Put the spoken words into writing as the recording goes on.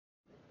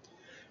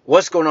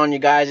What's going on, you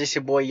guys? It's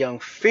your boy Young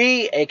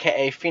Fee,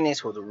 aka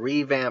Phoenix with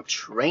Revamp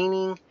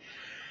Training.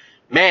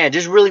 Man,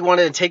 just really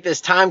wanted to take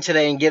this time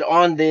today and get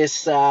on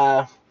this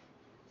little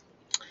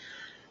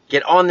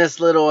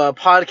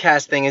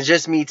podcast thing. It's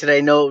just me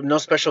today. No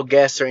special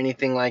guests or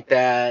anything like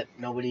that.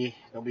 Nobody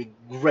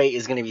great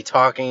is gonna be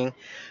talking.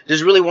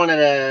 Just really wanted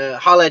to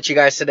holler at you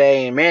guys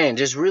today, and man,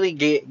 just really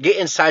get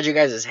inside your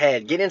guys'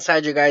 head, get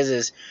inside your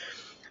guys'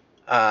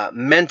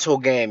 mental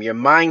game, your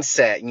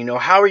mindset.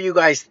 How are you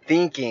guys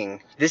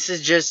thinking? This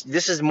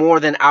is more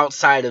than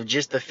outside of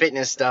just the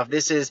fitness stuff.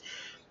 This is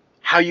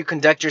how you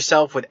conduct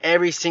yourself with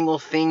every single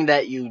thing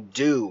that you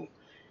do.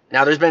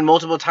 Now, there's been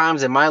multiple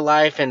times in my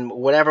life and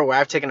whatever where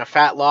I've taken a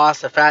fat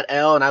loss, a fat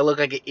L, and I look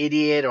like an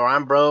idiot, or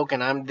I'm broke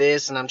and I'm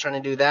this and I'm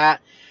trying to do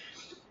that.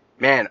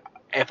 Man,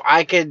 if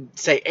I could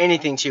say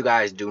anything to you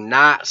guys, do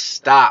not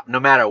stop. No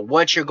matter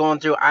what you're going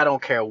through, I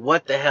don't care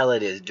what the hell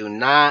it is. Do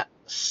not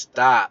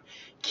stop.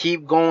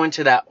 Keep going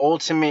to that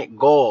ultimate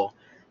goal.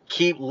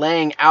 Keep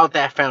laying out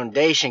that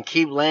foundation.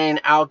 Keep laying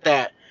out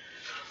that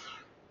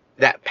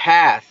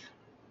path.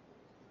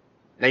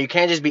 Now, you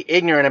can't just be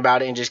ignorant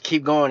about it and just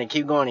keep going and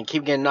keep going and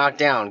keep getting knocked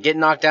down. Get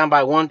knocked down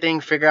by one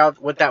thing, figure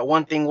out what that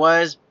one thing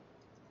was,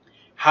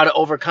 how to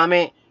overcome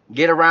it,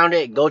 get around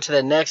it, go to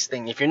the next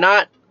thing. If you're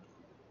not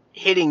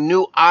hitting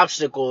new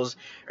obstacles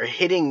or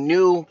hitting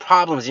new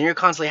problems and you're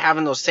constantly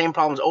having those same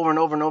problems over and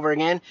over and over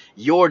again,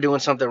 you're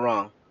doing something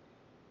wrong.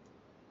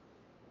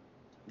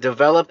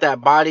 Develop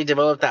that body,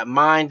 develop that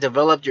mind,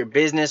 develop your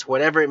business,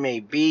 whatever it may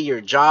be, your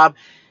job,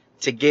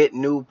 to get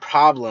new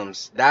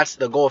problems. That's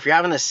the goal. If you're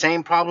having the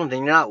same problem, then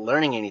you're not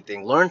learning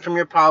anything. Learn from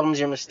your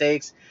problems, your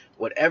mistakes,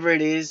 whatever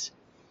it is.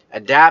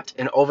 Adapt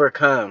and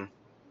overcome.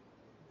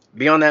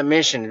 Be on that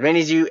mission.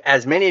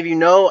 As many of you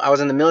know, I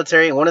was in the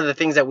military, and one of the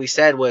things that we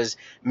said was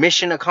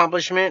mission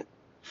accomplishment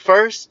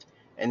first,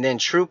 and then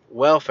troop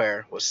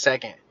welfare was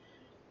second.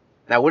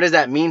 Now, what does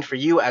that mean for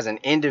you as an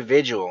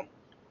individual?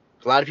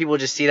 A lot of people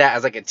just see that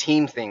as like a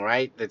team thing,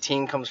 right? The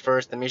team comes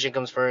first, the mission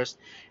comes first,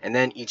 and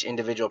then each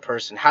individual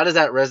person. How does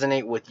that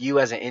resonate with you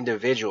as an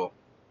individual?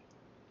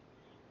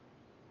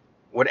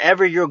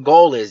 Whatever your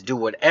goal is, do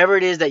whatever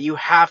it is that you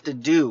have to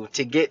do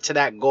to get to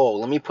that goal.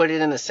 Let me put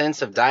it in the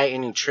sense of diet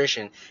and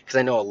nutrition, because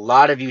I know a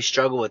lot of you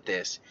struggle with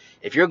this.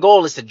 If your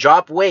goal is to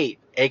drop weight,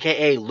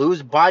 aka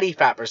lose body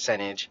fat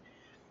percentage,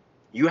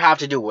 you have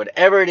to do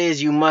whatever it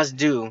is you must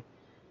do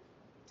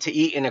to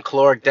eat in a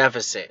caloric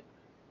deficit.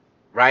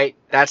 Right?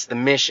 That's the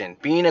mission.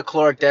 Be in a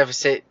caloric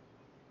deficit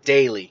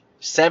daily.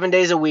 7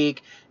 days a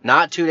week.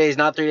 Not 2 days,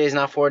 not 3 days,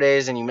 not 4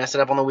 days, and you mess it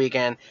up on the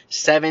weekend.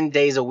 7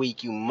 days a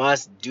week. You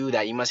must do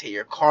that. You must hit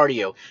your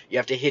cardio. You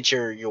have to hit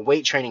your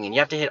weight training. And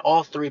you have to hit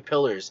all three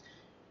pillars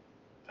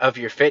of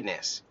your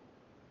fitness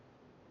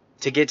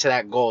to get to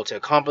that goal, to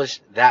accomplish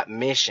that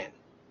mission.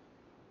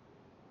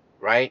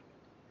 Right?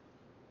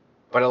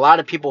 But a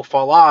lot of people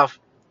fall off.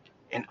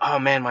 And, oh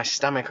man, my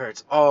stomach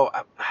hurts. Oh,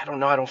 I don't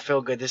know. I don't feel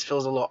good. This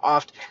feels a little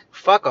off.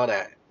 Fuck all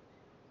that.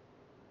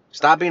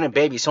 Stop being a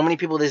baby. So many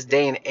people this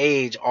day and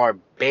age are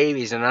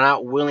babies and are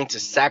not willing to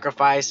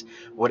sacrifice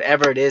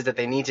whatever it is that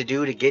they need to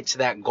do to get to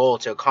that goal,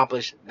 to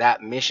accomplish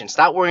that mission.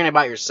 Stop worrying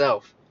about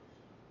yourself.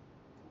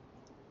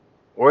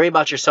 Worry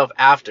about yourself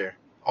after.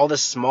 All the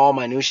small,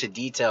 minutia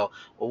detail.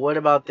 Well, what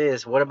about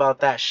this? What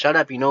about that? Shut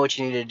up. You know what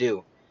you need to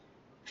do.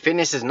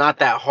 Fitness is not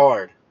that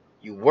hard.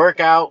 You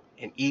work out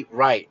and eat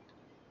right.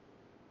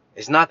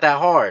 It's not that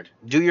hard.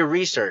 Do your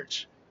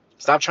research.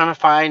 Stop trying to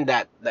find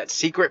that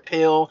secret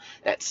pill,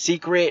 that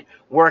secret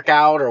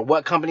workout, or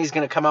what company's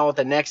going to come out with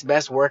the next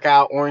best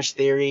workout, Orange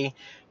Theory,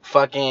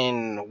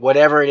 fucking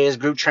whatever it is,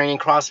 group training,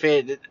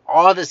 CrossFit,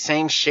 all the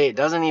same shit. It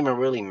doesn't even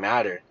really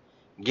matter.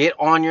 Get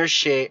on your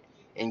shit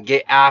and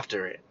get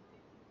after it.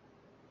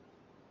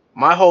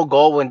 My whole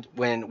goal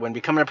when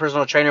becoming a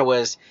personal trainer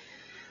was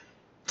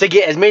to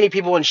get as many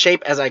people in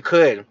shape as I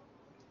could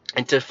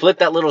and to flip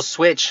that little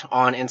switch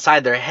on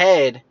inside their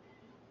head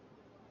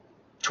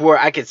to where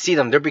I could see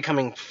them. They're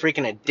becoming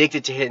freaking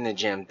addicted to hitting the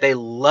gym. They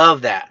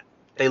love that.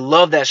 They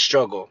love that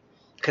struggle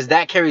because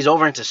that carries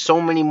over into so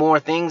many more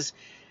things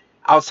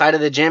outside of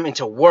the gym,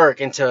 into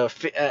work, into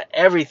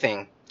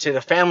everything, to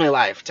the family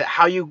life, to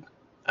how you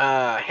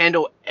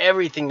handle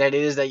everything that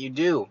it is that you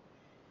do.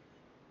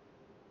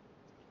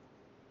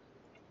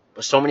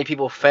 But so many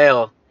people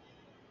fail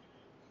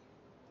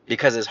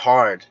because it's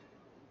hard,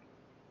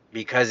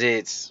 because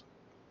it's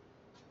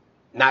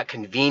not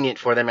convenient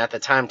for them at the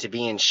time to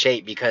be in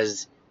shape,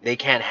 because they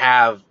can't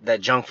have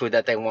that junk food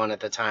that they want at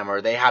the time,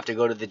 or they have to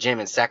go to the gym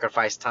and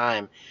sacrifice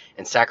time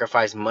and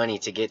sacrifice money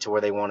to get to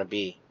where they want to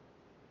be.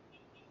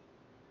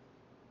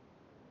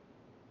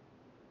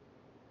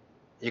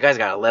 You guys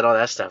got to let all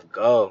that stuff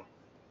go.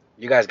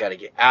 You guys got to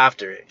get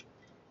after it.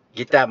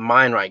 Get that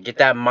mind right. Get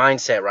that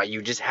mindset right.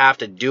 You just have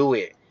to do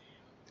it.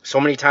 So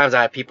many times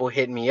I have people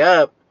hit me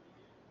up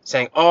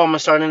saying, oh, I'm going to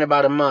start in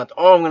about a month.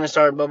 Oh, I'm going to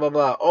start blah, blah,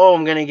 blah. Oh,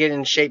 I'm going to get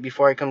in shape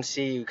before I come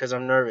see you because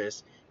I'm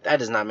nervous. That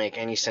does not make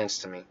any sense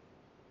to me.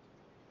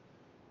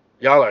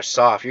 Y'all are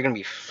soft. You're going to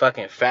be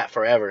fucking fat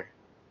forever.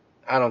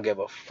 I don't give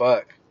a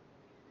fuck.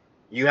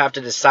 You have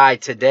to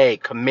decide today,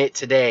 commit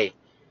today.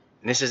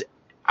 And this is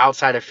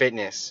outside of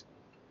fitness.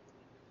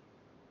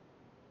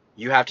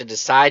 You have to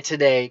decide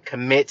today,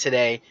 commit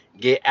today,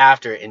 get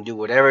after it, and do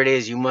whatever it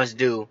is you must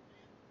do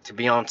to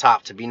be on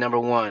top, to be number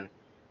one,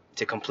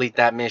 to complete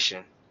that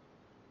mission.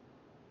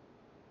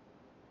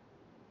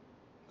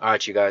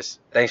 Alright, you guys.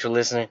 Thanks for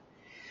listening.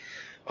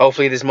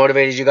 Hopefully this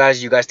motivated you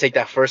guys. You guys take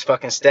that first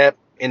fucking step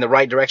in the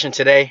right direction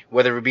today,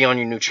 whether it be on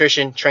your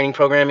nutrition, training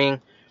programming,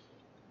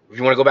 if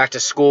you want to go back to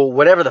school,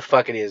 whatever the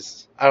fuck it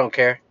is. I don't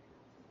care.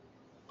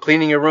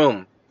 Cleaning your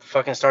room.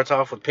 Fucking starts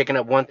off with picking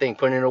up one thing,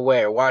 putting it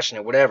away, or washing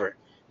it, whatever.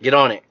 Get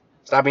on it.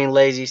 Stop being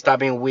lazy. Stop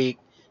being weak.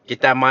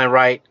 Get that mind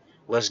right.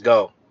 Let's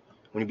go.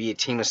 When you be a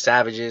team of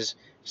savages,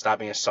 stop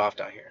being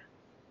soft out here.